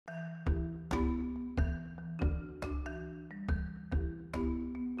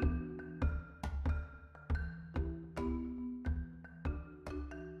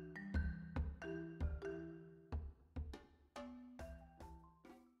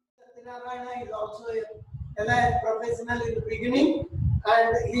Satyanarayana is also a LIS professional in the beginning,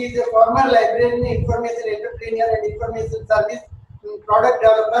 and he is a former librarian, information entrepreneur, and information service product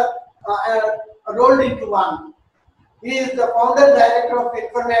developer rolled into one. He is the founder director of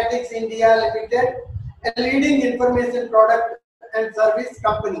Informatics India Limited, a leading information product and service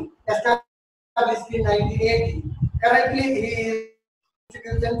company established in 1980. Currently, he is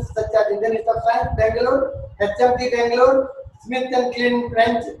institutions such as Indian Institute of Science, Bangalore, HMT Bangalore, Smith and Clean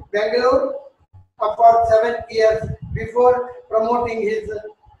Branch, Bangalore, for 7 years before promoting his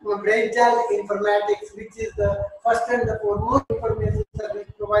brainchild Informatics, which is the first and the foremost information service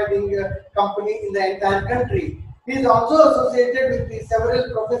providing company in the entire country. He is also associated with the several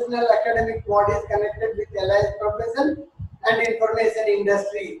professional academic bodies connected with LIS profession and information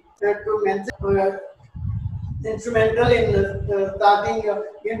industry. To mention, instrumental in starting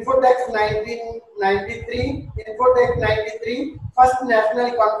Infotech 1993, Infotech 93, first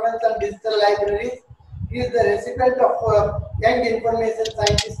national conference on digital libraries. He is the recipient of Young Information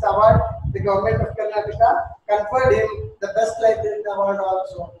Scientist Award. The government of Karnataka conferred him the Best Librarian Award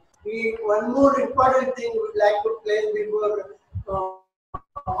also. One more important thing we would like to place before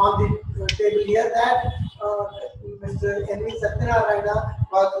on the table here, that Mr. Satyanarayana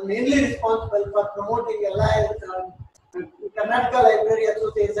was mainly responsible for promoting LIS Karnataka Library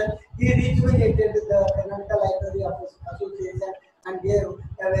Association. He rejuvenated the Karnataka Library Association and gave a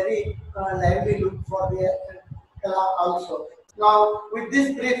very lively look for the Kala also. Now, with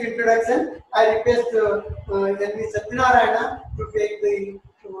this brief introduction, I request Satyanarayana to take the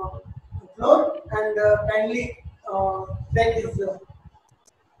floor and kindly take his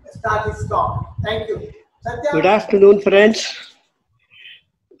start his talk. Thank you. Satya. Good afternoon, friends.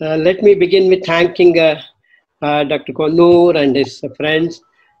 Let me begin with thanking Dr. Konnur and his friends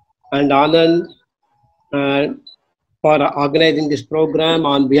and Anand for organizing this program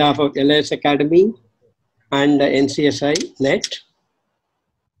on behalf of LIS Academy and NCSI NET.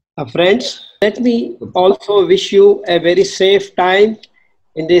 Friends, let me also wish you a very safe time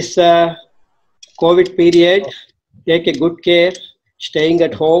in this COVID period. Take a good care, staying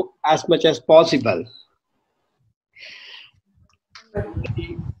at home as much as possible.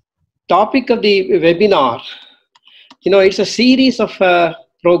 The topic of the webinar, it's a series of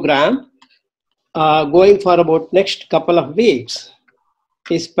program going for about next couple of weeks.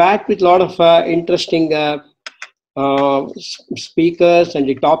 It's packed with a lot of interesting speakers and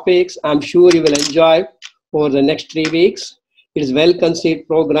the topics. I'm sure you will enjoy over the next 3 weeks. It is a well-conceived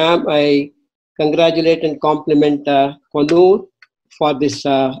program. I congratulate and compliment Konnur for this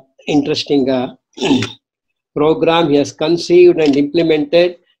interesting program he has conceived and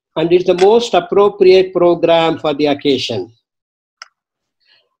implemented, and it's the most appropriate program for the occasion.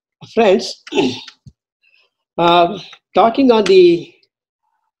 Friends, talking on the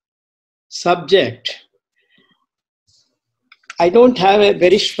subject, I don't have a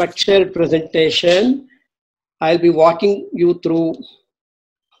very structured presentation. I'll be walking you through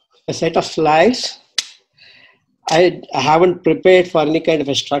a set of slides. I haven't prepared for any kind of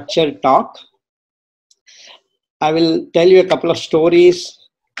a structured talk. I will tell you a couple of stories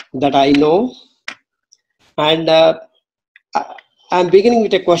that I know. And I'm beginning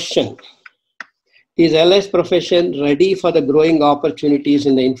with a question. Is LIS profession ready for the growing opportunities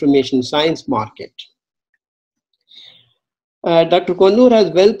in the information science market? Dr. Konnur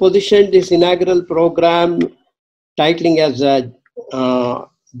has well positioned this inaugural program titling as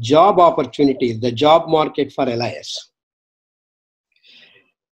Job Opportunities, the Job Market for LIS.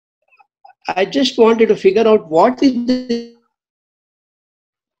 I just wanted to figure out what is the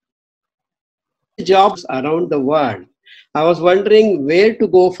jobs around the world. I was wondering where to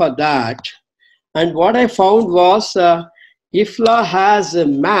go for that. And what I found was IFLA has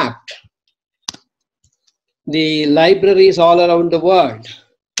mapped the libraries all around the world.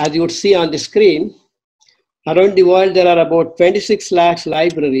 As you would see on the screen, around the world there are about 26 lakhs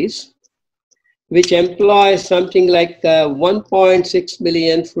libraries, which employs something like 1.6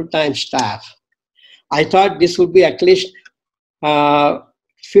 million full-time staff. I thought this would be at least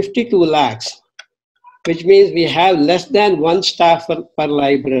 52 lakhs, which means we have less than one staff per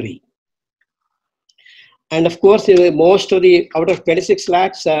library. And of course, most of the, out of 26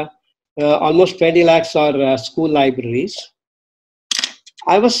 lakhs, almost 20 lakhs are school libraries.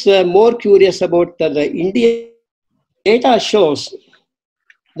 I was more curious about the Indian data shows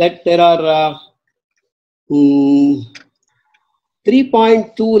that there are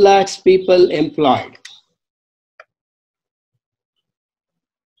 3.2 lakhs people employed.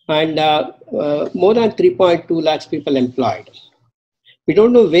 And more than 3.2 lakhs people employed. We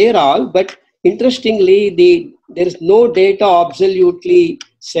don't know where all, but interestingly, there is no data absolutely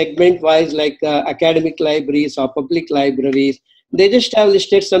segment-wise, like academic libraries or public libraries. They just have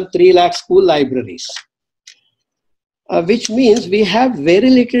listed some 3 lakh school libraries, which means we have very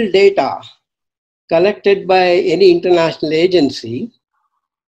little data collected by any international agency.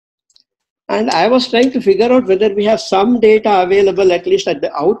 And I was trying to figure out whether we have some data available, at least at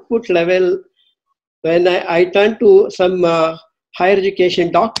the output level, when I turned to some higher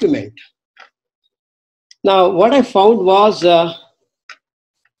education document. Now, what I found was the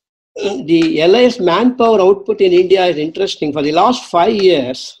LIS manpower output in India is interesting. For the last 5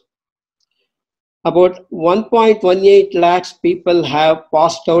 years, about 1.18 lakhs people have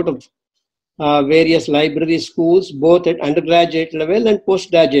passed out of various library schools, both at undergraduate level and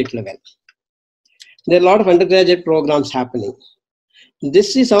postgraduate level. There are a lot of undergraduate programs happening.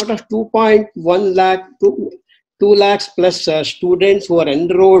 This is out of 2.1 lakh, 2 lakhs plus students who are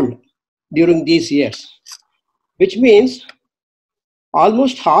enrolled during these years, which means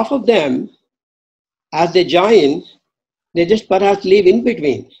almost half of them, as they join, they just perhaps leave in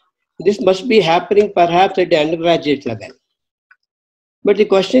between. This must be happening perhaps at the undergraduate level. But the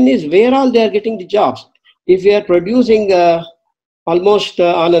question is, where all they are getting the jobs? If we are producing almost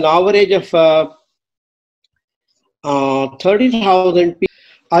on an average of 30,000 people,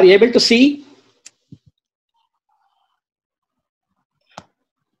 are you able to see?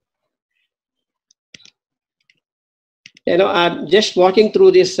 You know, I'm just walking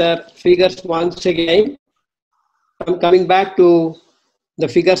through these figures once again. I'm coming back to the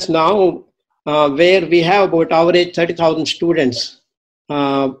figures now, where we have about average 30,000 students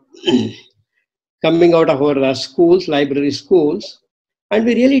coming out of our schools, library schools. And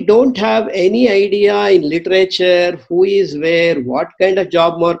we really don't have any idea in literature who is where, what kind of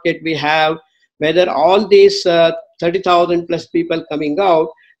job market we have, whether all these 30,000 plus people coming out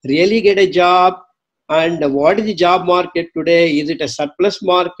really get a job, and what is the job market today? Is it a surplus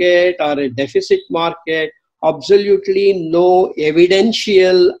market or a deficit market? Absolutely no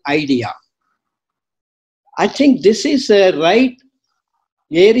evidential idea. I think this is a right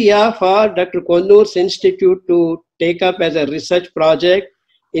area for Dr. Konnoor's Institute to take up as a research project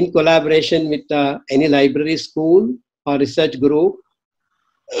in collaboration with any library school or research group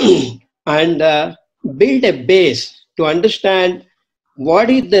and build a base to understand what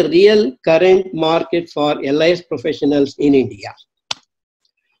is the real current market for LIS professionals in India.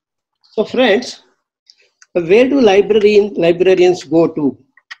 So friends, where do librarians go to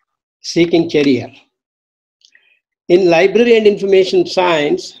seeking career? In library and information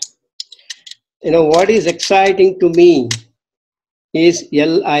science, you know, what is exciting to me is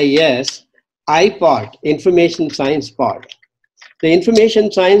LIS, I part, information science part. The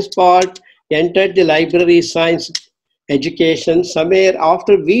information science part entered the library science education somewhere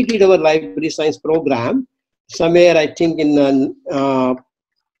after we did our library science program, somewhere I think in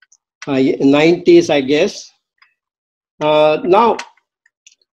 90s, I guess. Now,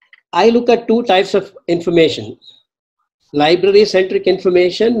 I look at 2 types of information: library-centric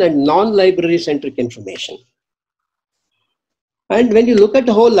information and non-library-centric information. And when you look at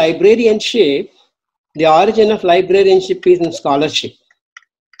the whole librarianship, the origin of librarianship is in scholarship.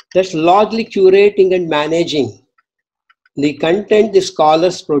 That's largely curating and managing the content the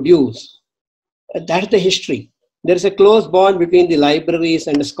scholars produce. That's the history. There is a close bond between the libraries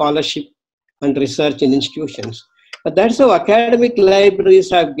and the scholarship and research in institutions. But that's how academic libraries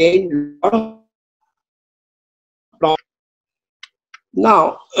have gained a lot of.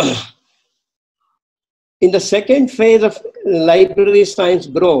 Now, in the second phase of library science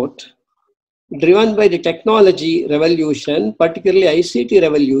growth, driven by the technology revolution, particularly ICT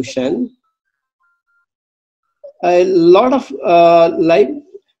revolution, a lot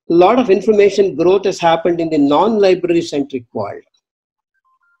of information growth has happened in the non-library centric world.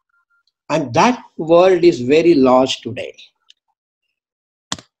 And that world is very large today.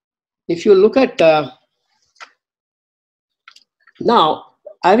 If you look at, now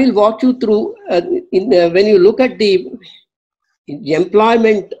I will walk you through, when you look at the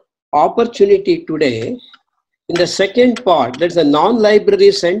employment opportunity today, in the second part, that's a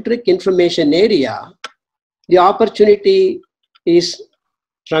non-library centric information area, the opportunity is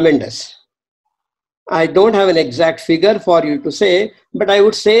tremendous. I don't have an exact figure for you to say, but I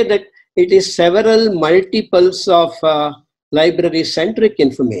would say that it is several multiples of library-centric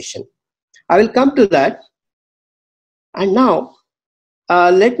information. I will come to that. And now,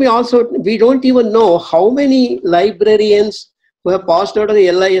 let me also, we don't even know how many librarians who have passed out of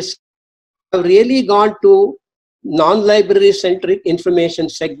the LIS have really gone to non-library-centric information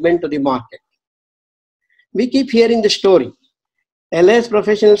segment of the market. We keep hearing the story. LIS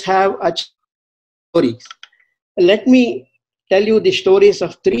professionals have achieved stories. Let me tell you the stories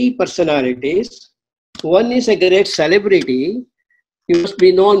of three personalities. One is a great celebrity. You must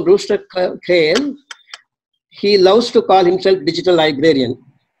be known, Brewster Kahle. He loves to call himself digital librarian.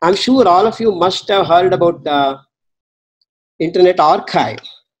 I'm sure all of you must have heard about the Internet Archive,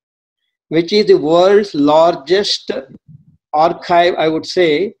 which is the world's largest archive, I would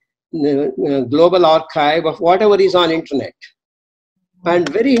say, global archive of whatever is on internet. And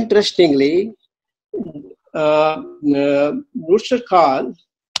very interestingly, Brewster Kahle,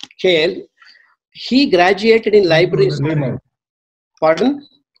 he graduated in library science. Pardon?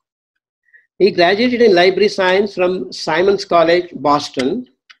 He graduated in library science from Simon's College, Boston.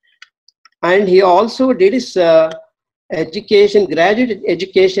 And he also did his graduate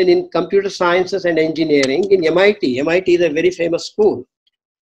education in computer sciences and engineering in MIT. MIT is a very famous school.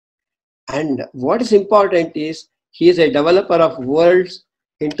 And what is important is he is a developer of world's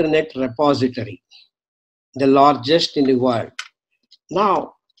internet repository, the largest in the world.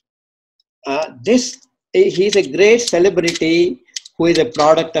 Now, he is a great celebrity who is a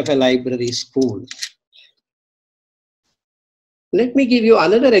product of a library school. Let me give you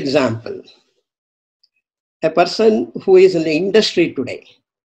another example. A person who is in the industry today.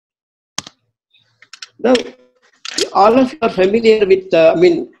 Now, all of you are familiar with,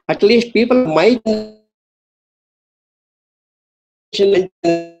 at least people might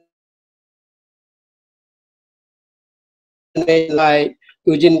like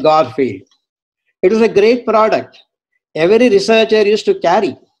Eugene Garfield. It was a great product. Every researcher used to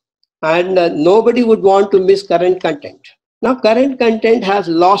carry, and nobody would want to miss current content. Now, current content has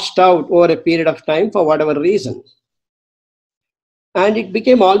lost out over a period of time for whatever reason. And it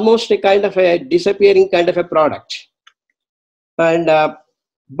became almost a kind of a disappearing kind of a product. And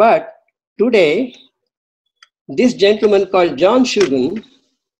but today, this gentleman called John Shugan,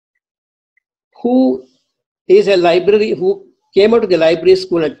 who is a library, who came out of the library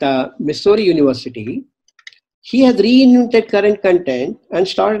school at Missouri University, he has reinvented current content and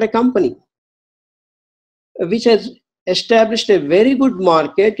started a company, which has established a very good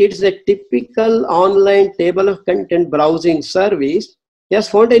market. It's a typical online table of content browsing service. He has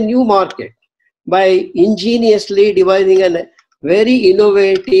found a new market by ingeniously devising a very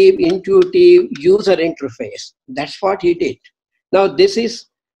innovative, intuitive user interface. That's what he did. Now, this is,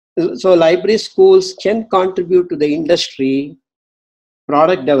 so library schools can contribute to the industry,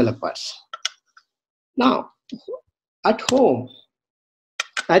 product developers. Now, at home,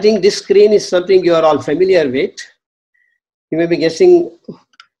 I think this screen is something you are all familiar with. You may be guessing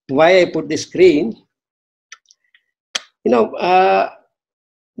why I put this screen. You know,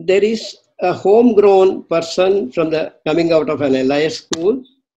 there is a homegrown person coming out of an LIS school,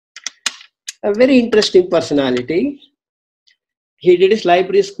 a very interesting personality. He did his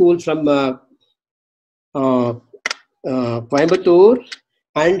library school from Coimbatore,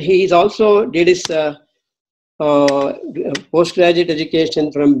 and he is also did his postgraduate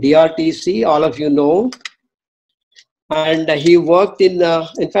education from DRTC, all of you know. And he worked in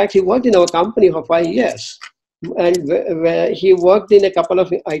fact, he worked in our company for 5 years. And he worked in a couple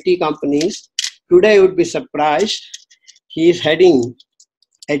of IT companies. Today, I would be surprised. He is heading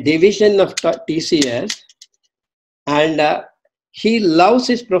a division of TCS. And he loves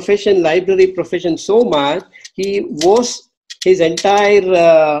his profession, library profession, so much. He owes his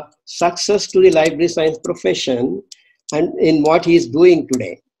entire success to the library science profession and in what he is doing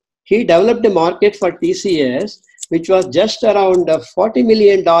today. He developed a market for TCS, which was just around $40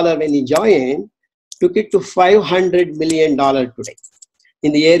 million when he joined, took it to $500 million today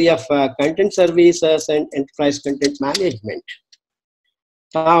in the area of content services and enterprise content management.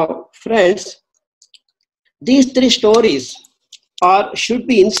 Now, friends, these three stories should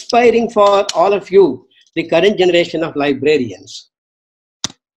be inspiring for all of you, the current generation of librarians.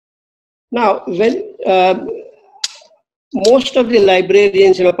 Now, when most of the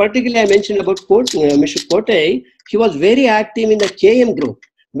librarians, particularly I mentioned about Mr. Kote, he was very active in the KM group,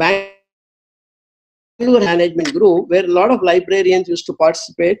 Bangalore management group, where a lot of librarians used to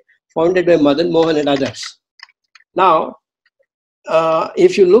participate, founded by Madan Mohan and others. Now,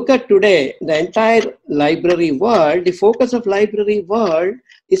 if you look at today, the entire library world, the focus of library world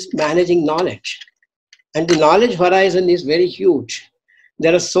is managing knowledge. And the knowledge horizon is very huge.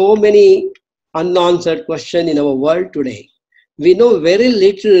 There are so many unanswered questions in our world today. We know very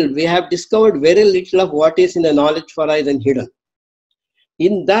little, we have discovered very little of what is in the knowledge horizon hidden.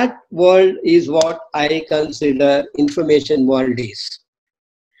 In that world is what I consider information world is,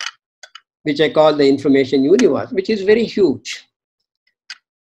 which I call the information universe, which is very huge.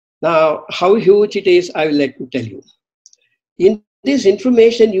 Now, how huge it is, I will let me tell you. In this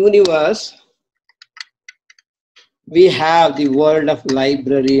information universe, we have the world of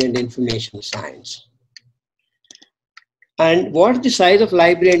library and information science. And what is the size of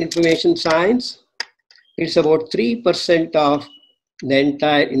library and information science? It's about 3% of the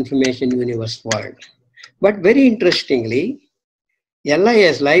entire information universe world. But very interestingly,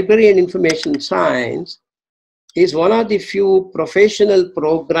 LIS, Library and Information Science, is one of the few professional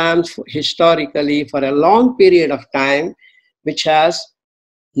programs historically for a long period of time which has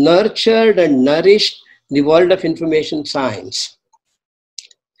nurtured and nourished the world of information science.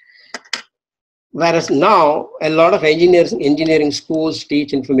 Whereas now, a lot of engineering schools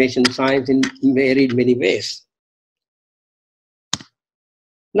teach information science in many ways.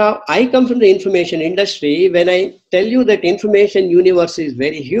 Now, I come from the information industry. When I tell you that information universe is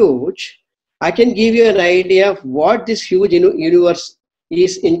very huge, I can give you an idea of what this huge universe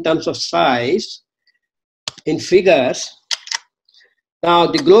is in terms of size, in figures. Now,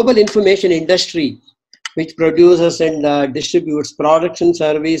 the global information industry, which produces and distributes products and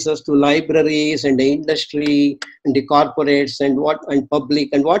services to libraries and the industry and the corporates and public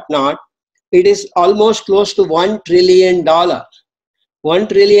and whatnot, it is almost close to $1 trillion. $1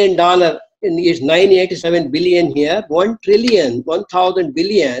 trillion is 987 billion here. 1 trillion, 1,000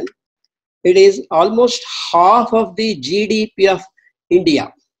 billion. It is almost half of the GDP of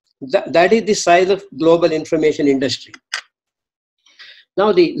India. That is the size of global information industry.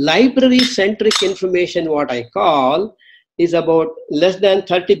 Now, the library-centric information, what I call, is about less than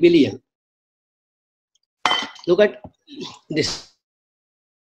 30 billion. Look at this.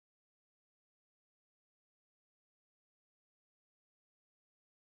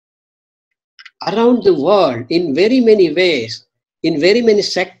 Around the world, in very many ways, in very many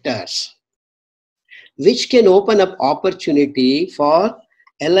sectors, which can open up opportunity for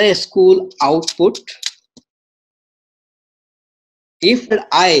LIS school output if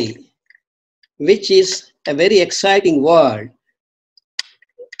I, which is a very exciting word,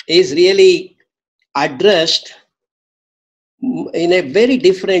 is really addressed in a very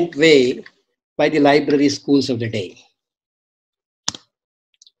different way by the library schools of the day.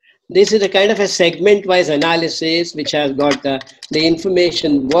 This is a kind of a segment-wise analysis which has got the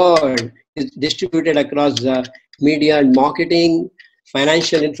information world is distributed across the media and marketing,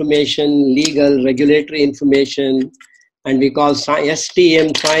 financial information, legal, regulatory information, and we call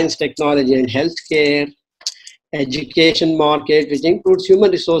STM, science, technology, and healthcare, education market, which includes human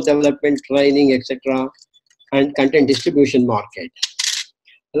resource development, training, etc., and content distribution market.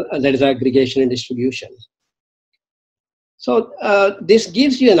 That is aggregation and distribution. So this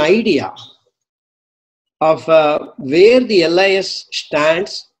gives you an idea of where the LIS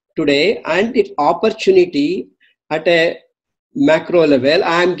stands today and its opportunity at a macro level.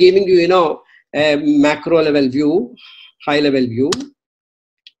 I am giving you, a macro level view, high level view.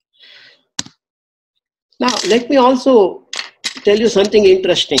 Now, let me also tell you something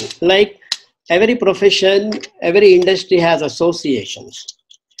interesting. Like every profession, every industry has associations.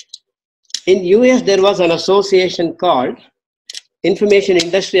 In US, there was an association called Information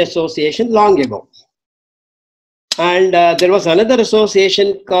Industry Association long ago. And there was another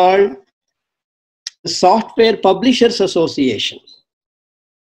association called Software Publishers Association.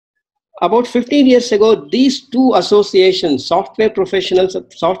 About 15 years ago, these two associations, Software Professionals,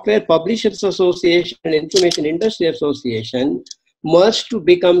 Software Publishers Association and Information Industry Association, merged to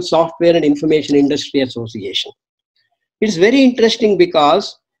become Software and Information Industry Association. It's very interesting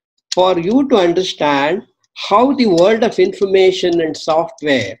because for you to understand how the world of information and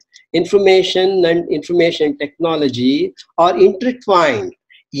software, information and information technology are intertwined,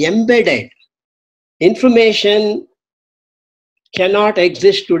 embedded. Information cannot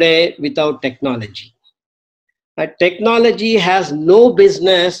exist today without technology. Technology has no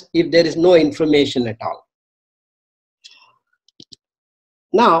business if there is no information at all.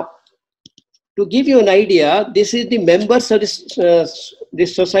 Now, to give you an idea, this is the members of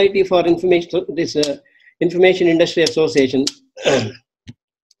this Society for Information, Information Industry Association,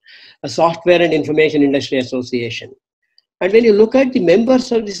 a Software and Information Industry Association. And when you look at the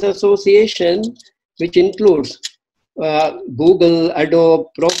members of this association, which includes Google, Adobe,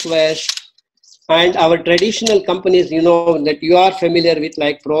 ProQuest, and our traditional companies, that you are familiar with,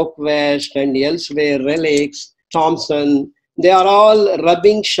 like ProQuest and elsewhere, Relix, Thomson, they are all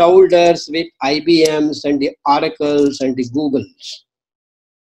rubbing shoulders with IBMs and the Oracles and the Googles,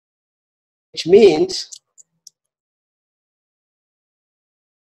 which means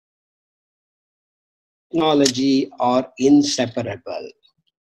technology are inseparable.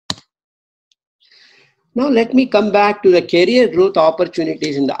 Now let me come back to the career growth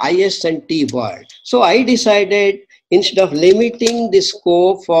opportunities in the IS&T world. So I decided, instead of limiting the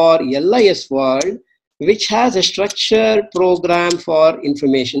scope for LIS world, which has a structured program for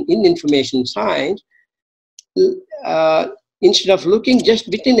information science. Instead of looking just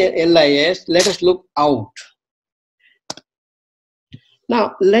within LIS, let us look out.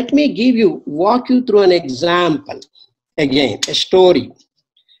 Now, let me walk you through an example, again, a story,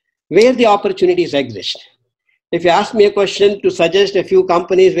 where the opportunities exist. If you ask me a question to suggest a few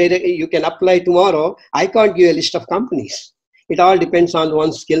companies where you can apply tomorrow, I can't give a list of companies. It all depends on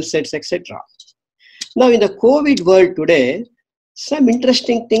one's skill sets, etc. Now, in the COVID world today, some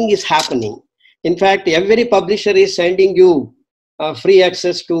interesting thing is happening. In fact, every publisher is sending you free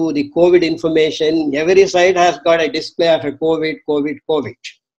access to the COVID information. Every site has got a display of a COVID.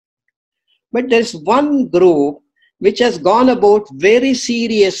 But there's one group which has gone about very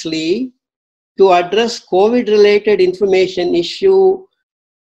seriously to address COVID-related information issue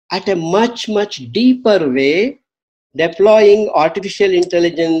at a much deeper way, deploying artificial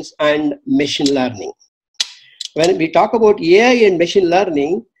intelligence and machine learning. When we talk about AI and machine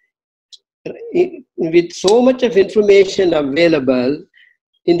learning, with so much of information available,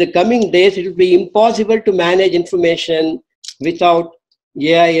 in the coming days, it will be impossible to manage information without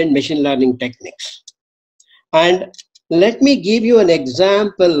AI and machine learning techniques. And let me give you an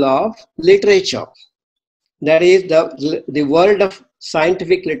example of literature. That is the world of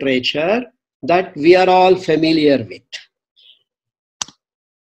scientific literature that we are all familiar with.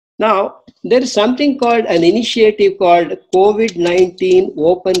 Now, there is something called an initiative called COVID-19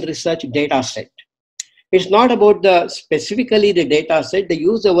 Open Research Dataset. It's not about specifically the dataset. They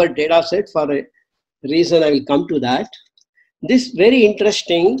use the word dataset for a reason. I will come to that. This very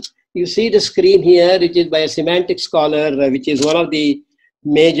interesting. You see the screen here, which is by a semantic scholar, which is one of the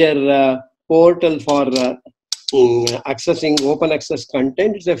major portal for accessing open access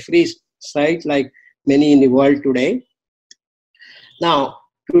content. It's a free site like many in the world today. Now,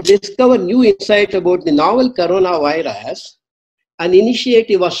 to discover new insights about the novel coronavirus, an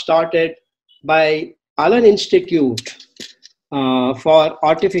initiative was started by Allen Institute for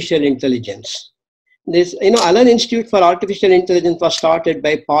Artificial Intelligence. This, Allen Institute for Artificial Intelligence was started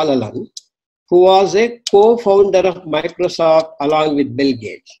by Paul Allen, who was a co-founder of Microsoft along with Bill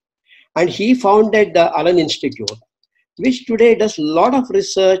Gates. And he founded the Allen Institute, which today does a lot of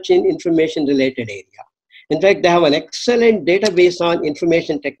research in information-related area. In fact, they have an excellent database on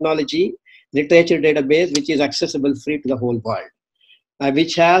information technology, literature database, which is accessible free to the whole world,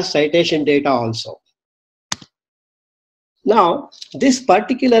 which has citation data also. Now, this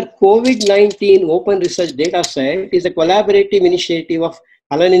particular COVID-19 Open Research Dataset is a collaborative initiative of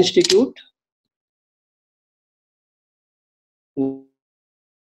Allen Institute,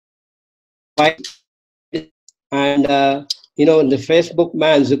 and the Facebook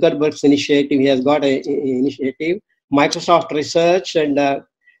man, Zuckerberg's initiative, he has got an initiative, Microsoft Research and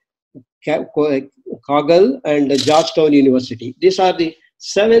Kaggle and Georgetown University. These are the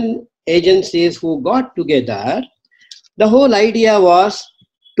 7 agencies who got together. The whole idea was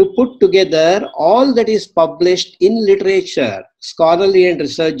to put together all that is published in literature, scholarly and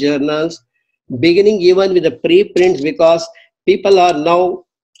research journals, beginning even with the preprints, because people are now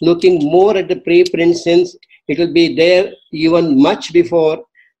looking more at the preprints since it will be there even much before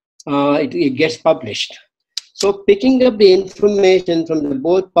it gets published. So picking up the information from the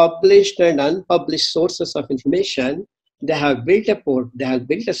both published and unpublished sources of information, they have built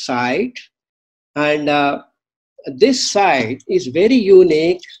a site, and this site is very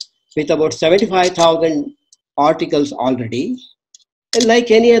unique with about 75,000 articles already. And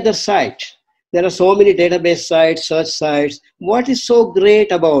like any other site, there are so many database sites, search sites. What is so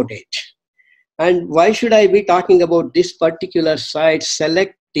great about it? And why should I be talking about this particular site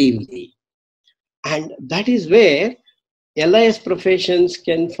selectively? And that is where LIS professions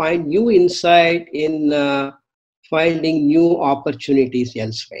can find new insight in finding new opportunities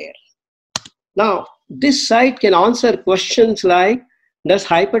elsewhere. Now, this site can answer questions like, does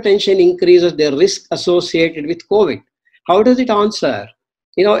hypertension increases the risk associated with COVID? How does it answer?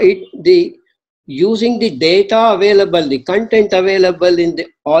 Using the data available, the content available in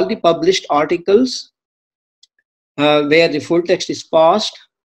all the published articles, where the full text is parsed,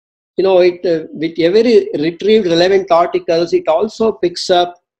 with every retrieved relevant articles, it also picks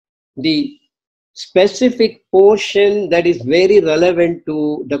up the specific portion that is very relevant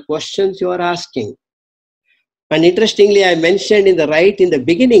to the questions you are asking. And interestingly, I mentioned in the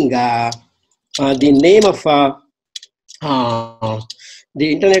beginning, the name of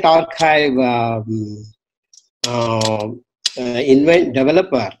the Internet Archive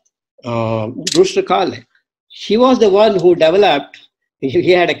developer, Brewster Carlin. He was the one who developed,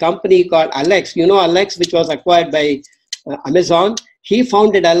 he had a company called Alex. Alex, which was acquired by Amazon. He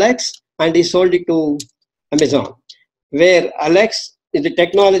founded Alex and he sold it to Amazon, where Alex, the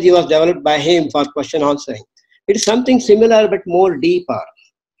technology was developed by him for question answering. It is something similar but more deeper,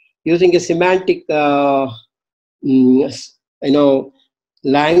 using a semantic,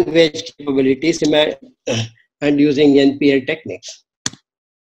 language capabilities and using NPL techniques.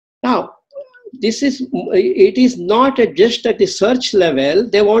 Now, it is not just at the search level.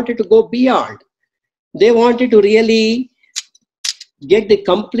 They wanted to go beyond. They wanted to really get the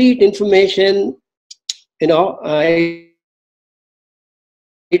complete information, it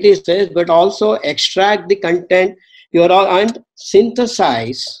is says, but also extract the content, and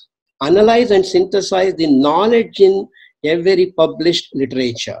synthesize, analyze and synthesize the knowledge in every published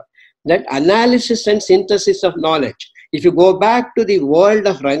literature. That analysis and synthesis of knowledge. If you go back to the world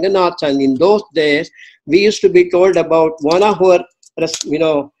of Ranganathan, in those days, we used to be told about one of our,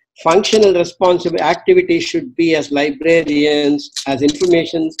 functional responsible activities should be as librarians, as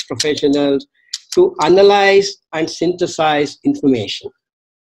information professionals, to analyze and synthesize information.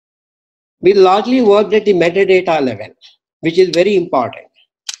 We largely worked at the metadata level, which is very important.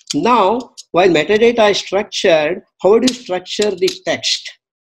 Now, while metadata is structured, how do you structure the text?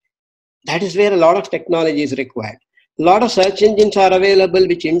 That is where a lot of technology is required. A lot of search engines are available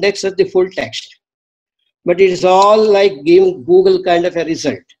which indexes the full text. But it is all like giving Google kind of a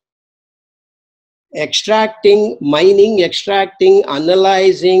result. Mining, extracting,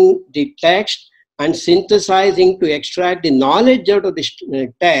 analyzing the text and synthesizing to extract the knowledge out of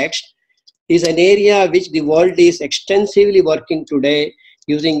the text is an area which the world is extensively working today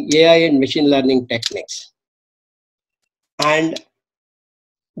using AI and machine learning techniques. And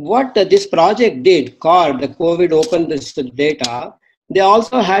what this project did, the COVID opened this data, they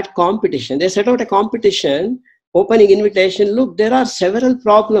also had competition. They set out a competition, opening invitation. Look, there are several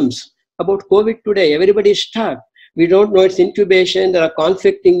problems about COVID today. Everybody is stuck. We don't know its incubation. There are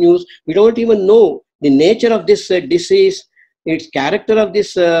conflicting news. We don't even know the nature of this disease, its character of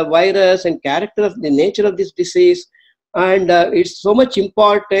this virus and character of the nature of this disease. And it's so much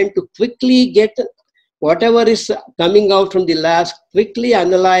important to quickly get whatever is coming out from the labs, quickly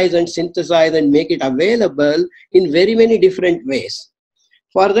analyze and synthesize and make it available in very many different ways.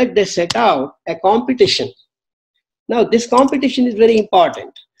 For that, they set out a competition. Now, this competition is very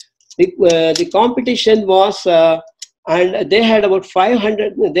important. The competition was, and they had about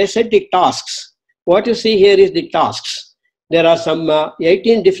 500, they set the tasks. What you see here is the tasks. There are some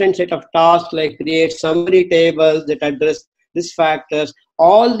 18 different set of tasks, like create summary tables that address risk factors.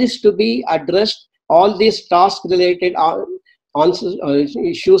 All this to be addressed, all these task-related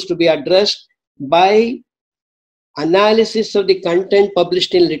issues to be addressed by analysis of the content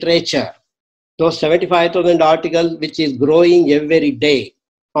published in literature. Those 75,000 articles, which is growing every day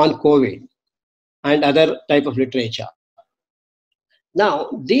on COVID and other type of literature. Now,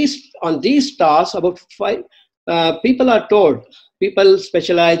 on these tasks, about 5 people are told, people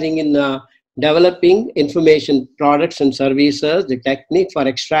specializing in developing information products and services, the technique for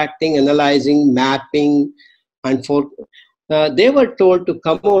extracting, analyzing, mapping, and they were told to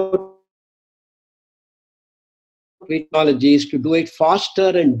come out with technologies to do it faster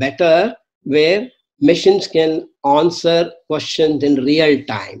and better, where machines can answer questions in real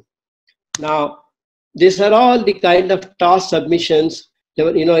time. Now, these are all the kind of task submissions.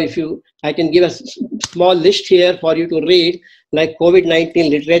 I can give a small list here for you to read, like COVID-19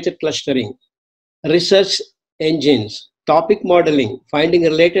 literature clustering, research engines, topic modeling, finding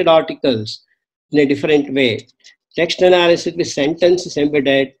related articles in a different way, text analysis with sentences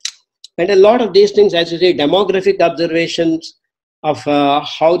embedded, and a lot of these things, as you say, demographic observations of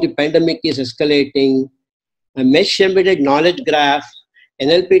how the pandemic is escalating, a mesh embedded knowledge graph,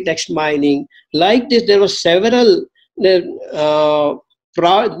 NLP text mining. Like this, there were several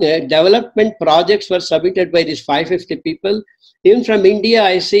development projects were submitted by these 550 people. Even from India,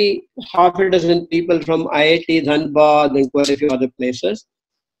 I see half a dozen people from IIT, Dhanbad, and quite a few other places.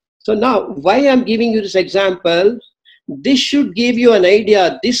 So now, why I'm giving you this example, this should give you an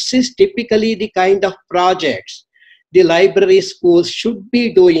idea. This is typically the kind of projects the library schools should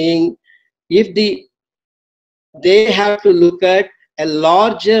be doing if they have to look at a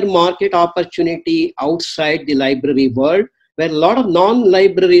larger market opportunity outside the library world, where a lot of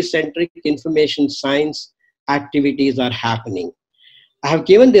non-library centric information science activities are happening. I have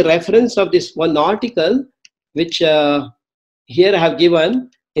given the reference of this one article, which here I have given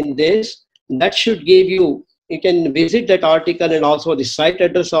in this. That should give you, you can visit that article, and also the site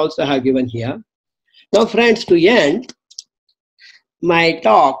address also I have given here. Now, friends, to end my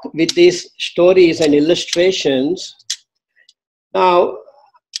talk with these stories and illustrations, now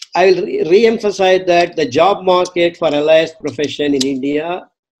I will re-emphasize that the job market for LIS profession in India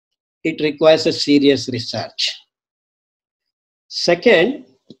it requires a serious research. Second,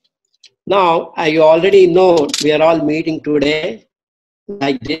 now you already know we are all meeting today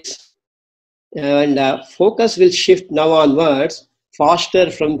like this, and focus will shift now onwards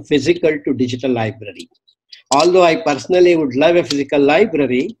faster from physical to digital library. Although I personally would love a physical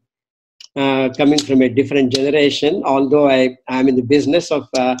library, coming from a different generation, although I am in the business of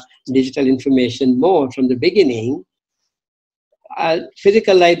digital information more from the beginning,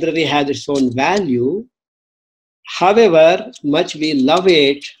 physical library has its own value. However, much we love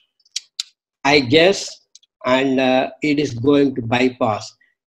it, I guess, and it is going to bypass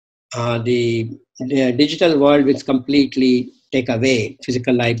the digital world, which completely take away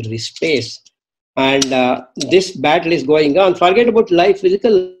physical library space. And this battle is going on. Forget about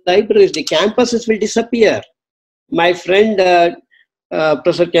physical libraries, the campuses will disappear. My friend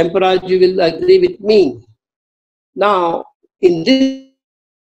Professor Kemparaju will agree with me. Now, in this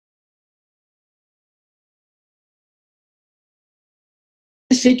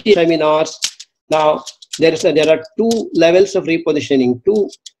city seminars, now there are two levels of repositioning, two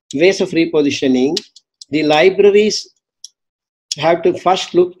ways of repositioning. The libraries have to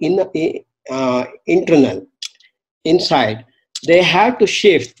first look internal, inside. They have to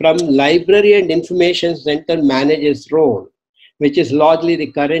shift from library and information center manager's role, which is largely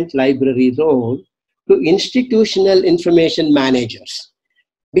the current library role, to institutional information managers.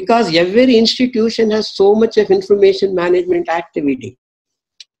 Because every institution has so much of information management activity.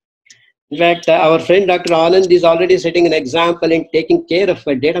 In fact, our friend Dr. Anand is already setting an example in taking care of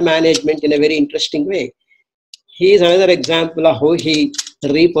data management in a very interesting way. He is another example of how he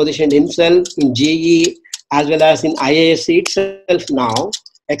repositioned himself in GE as well as in IISc itself now,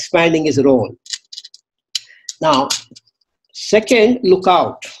 expanding his role. Now, second, look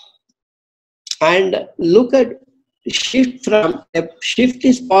out and look at shift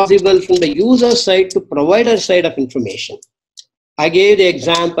is possible from the user side to provider side of information. I gave the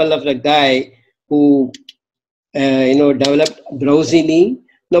example of the guy who developed Browsini.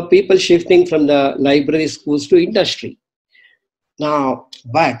 Now people shifting from the library schools to industry. Now,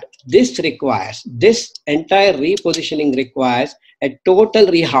 but this entire repositioning requires a total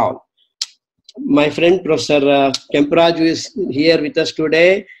rehaul. My friend Professor Kemparaju is here with us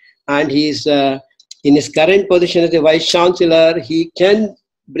today, and he's in his current position as a Vice Chancellor. He can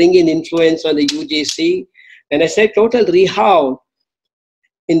bring in influence on the UGC. And I said total rehaul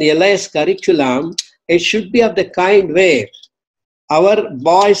in the LIS curriculum, it should be of the kind where our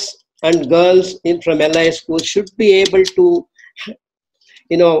boys and girls from LIS schools should be able to,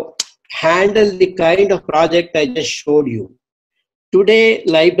 handle the kind of project I just showed you. Today,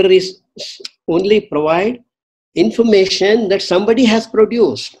 libraries only provide information that somebody has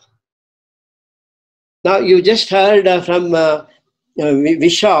produced. Now, you just heard from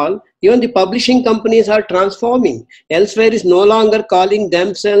Vishal, even the publishing companies are transforming. Elsewhere is no longer calling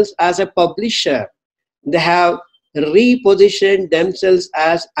themselves as a publisher. They have repositioned themselves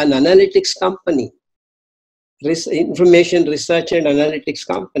as an analytics company, information research and analytics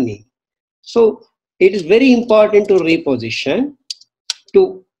company. So it is very important to reposition,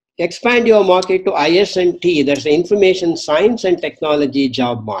 to expand your market to IS&T, that's the information science and technology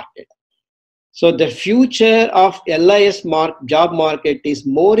job market. So the future of LIS job market is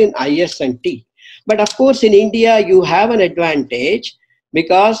more in IS&T. But of course in India you have an advantage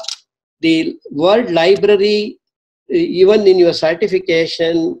because the World Library, even in your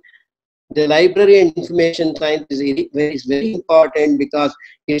certification, the library and information science is very important because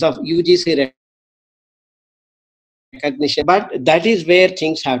it's of UGC recognition. But that is where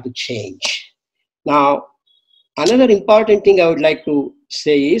things have to change. Now, another important thing I would like to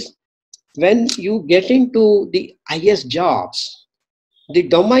say is, when you get into the IS jobs, the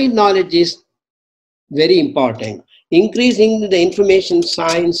domain knowledge is very important. Increasing the information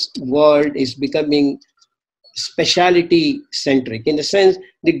science world is becoming specialty centric, in the sense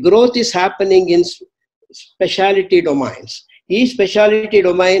the growth is happening in specialty domains. Each specialty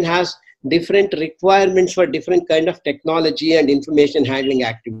domain has different requirements for different kind of technology and information handling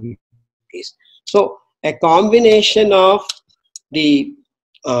activities. So a combination of the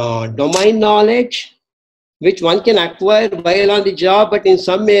domain knowledge, which one can acquire while on the job, but in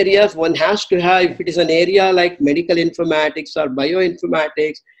some areas one has to have, if it is an area like medical informatics or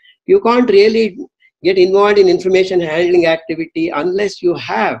bioinformatics, you can't really get involved in information handling activity unless you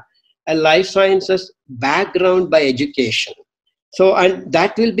have a life sciences background by education. So, and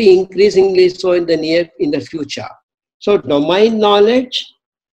that will be increasingly so in the future. So domain knowledge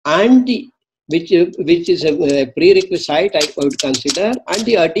and the which is a prerequisite I would consider, and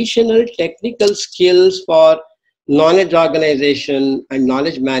the additional technical skills for knowledge organization and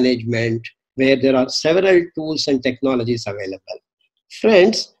knowledge management, where there are several tools and technologies available.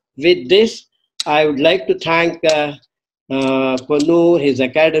 Friends, with this, I would like to thank Konur, his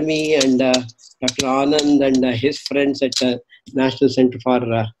academy, and Dr. Anand and his friends at the National Center for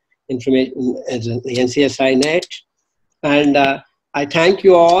Information, NCSI-NET. And I thank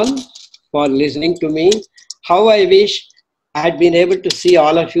you all for listening to me. How I wish I had been able to see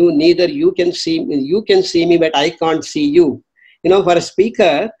all of you. Neither you can see me, but I can't see you. You know, for a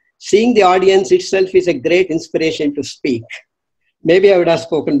speaker, seeing the audience itself is a great inspiration to speak. Maybe I would have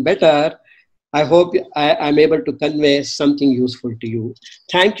spoken better. I hope I'm able to convey something useful to you.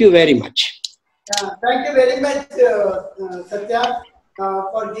 Thank you very much. Thank you very much, Satya,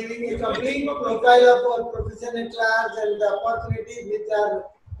 for giving a complete profile of our professional class and the opportunities which are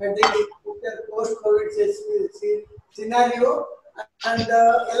heading the post-COVID scenario. And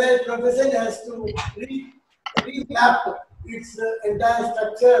LIS profession has to revamp its entire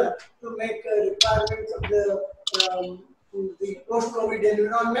structure to make requirements of the post-COVID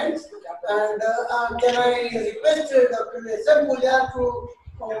environment. And can I request Dr. S.M. Pujar to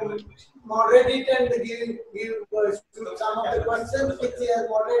moderate it and give some of the questions which he has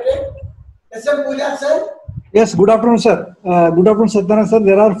moderated? S.M. Pujar, sir? Yes, good afternoon, sir. Good afternoon, Satyanarayana, sir.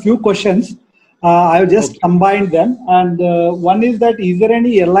 There are a few questions. I have just combined them. And one is that, is there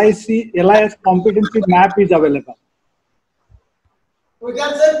any LIS competency map is available?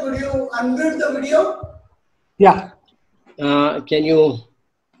 Pujar, sir, could you unmute the video? Yeah. Can you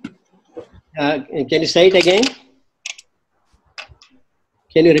say it again?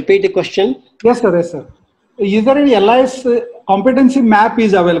 Can you repeat the question? Yes, sir. Yes, sir. Is there any LIS competency map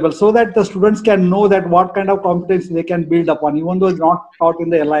is available so that the students can know that what kind of competency they can build upon, even though it's not taught in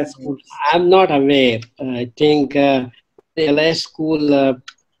the LIS schools? I'm not aware. I think the LIS school,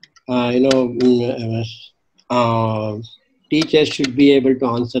 teachers should be able to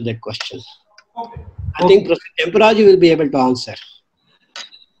answer that question. Okay. I think Professor Temperaji will be able to answer.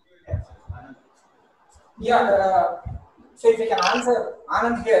 Yeah, so if you can answer,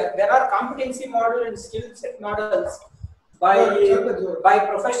 Anand here, there are competency model and skill set models by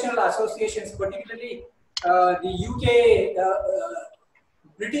professional associations, particularly the UK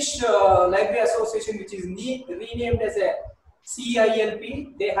British Library Association, which is renamed as a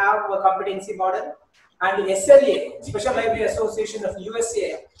CILP. They have a competency model, and SLA, Special Library Association of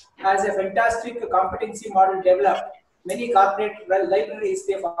USA, has a fantastic competency model developed. Many corporate libraries,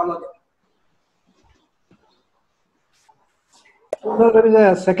 they follow them. So there is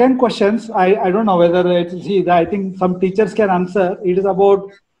a second question. I don't know whether it's, I think some teachers can answer. It is about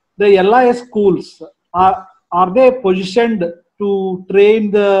the LIS schools. Are they positioned to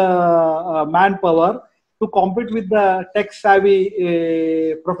train the manpower to compete with the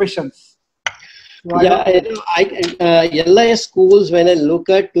tech-savvy professions? So LIS schools, when I look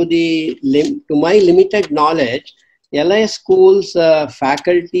at to my limited knowledge, LIS schools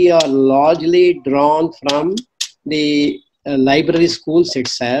faculty are largely drawn from the library schools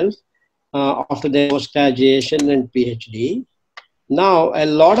itself after their post-graduation and PhD. Now, a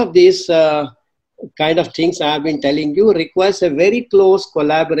lot of these kind of things I have been telling you requires a very close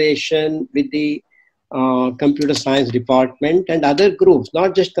collaboration with the computer science department and other groups,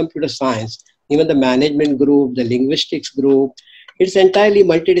 not just computer science, even the management group, the linguistics group. It's entirely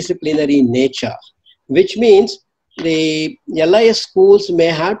multidisciplinary in nature, which means the LIS schools may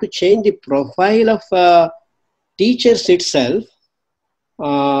have to change the profile of teachers itself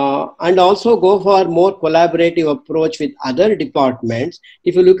and also go for more collaborative approach with other departments.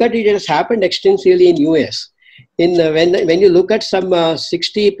 If you look at it, it has happened extensively in US. When you look at some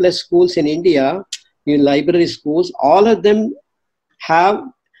 60 plus schools in India, in library schools, all of them have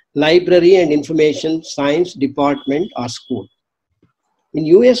library and information science department or school. In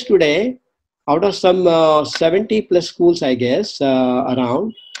US today, out of some 70 plus schools, I guess,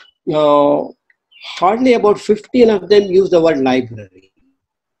 around, hardly about 15 of them use the word library.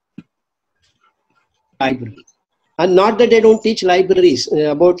 And not that they don't teach libraries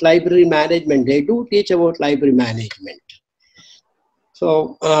about library management. They do teach about library management.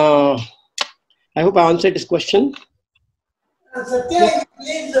 So I hope I answered this question. Satya,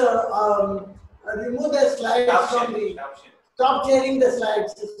 please remove the slides from the, stop sharing the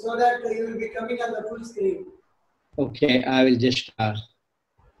slides so that you will be coming on the full screen. Okay, I will just.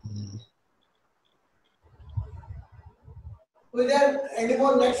 Will there any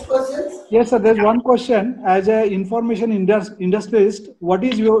more next questions? Yes, sir. There's one question. As an information industrialist, what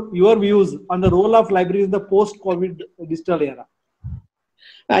is your views on the role of libraries in the post-COVID digital era?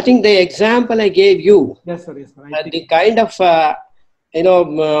 I think the example I gave you, yes, sir, yes, sir. the kind of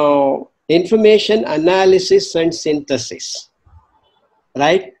information analysis and synthesis,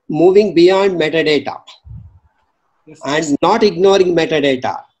 right? Moving beyond metadata and not ignoring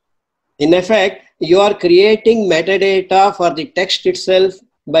metadata. In effect, you are creating metadata for the text itself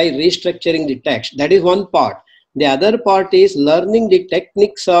by restructuring the text. That is one part. The other part is learning the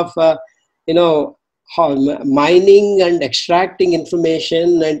techniques of, how mining and extracting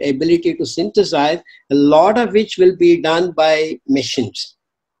information and ability to synthesize, a lot of which will be done by machines.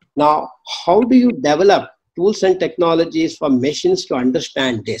 Now, how do you develop tools and technologies for machines to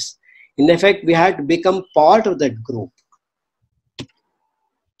understand this? In effect, we have to become part of that group.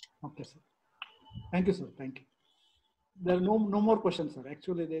 Okay, sir. Thank you, sir. Thank you. There are no more questions, sir.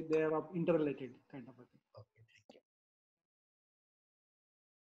 Actually, they are interrelated kind of a thing.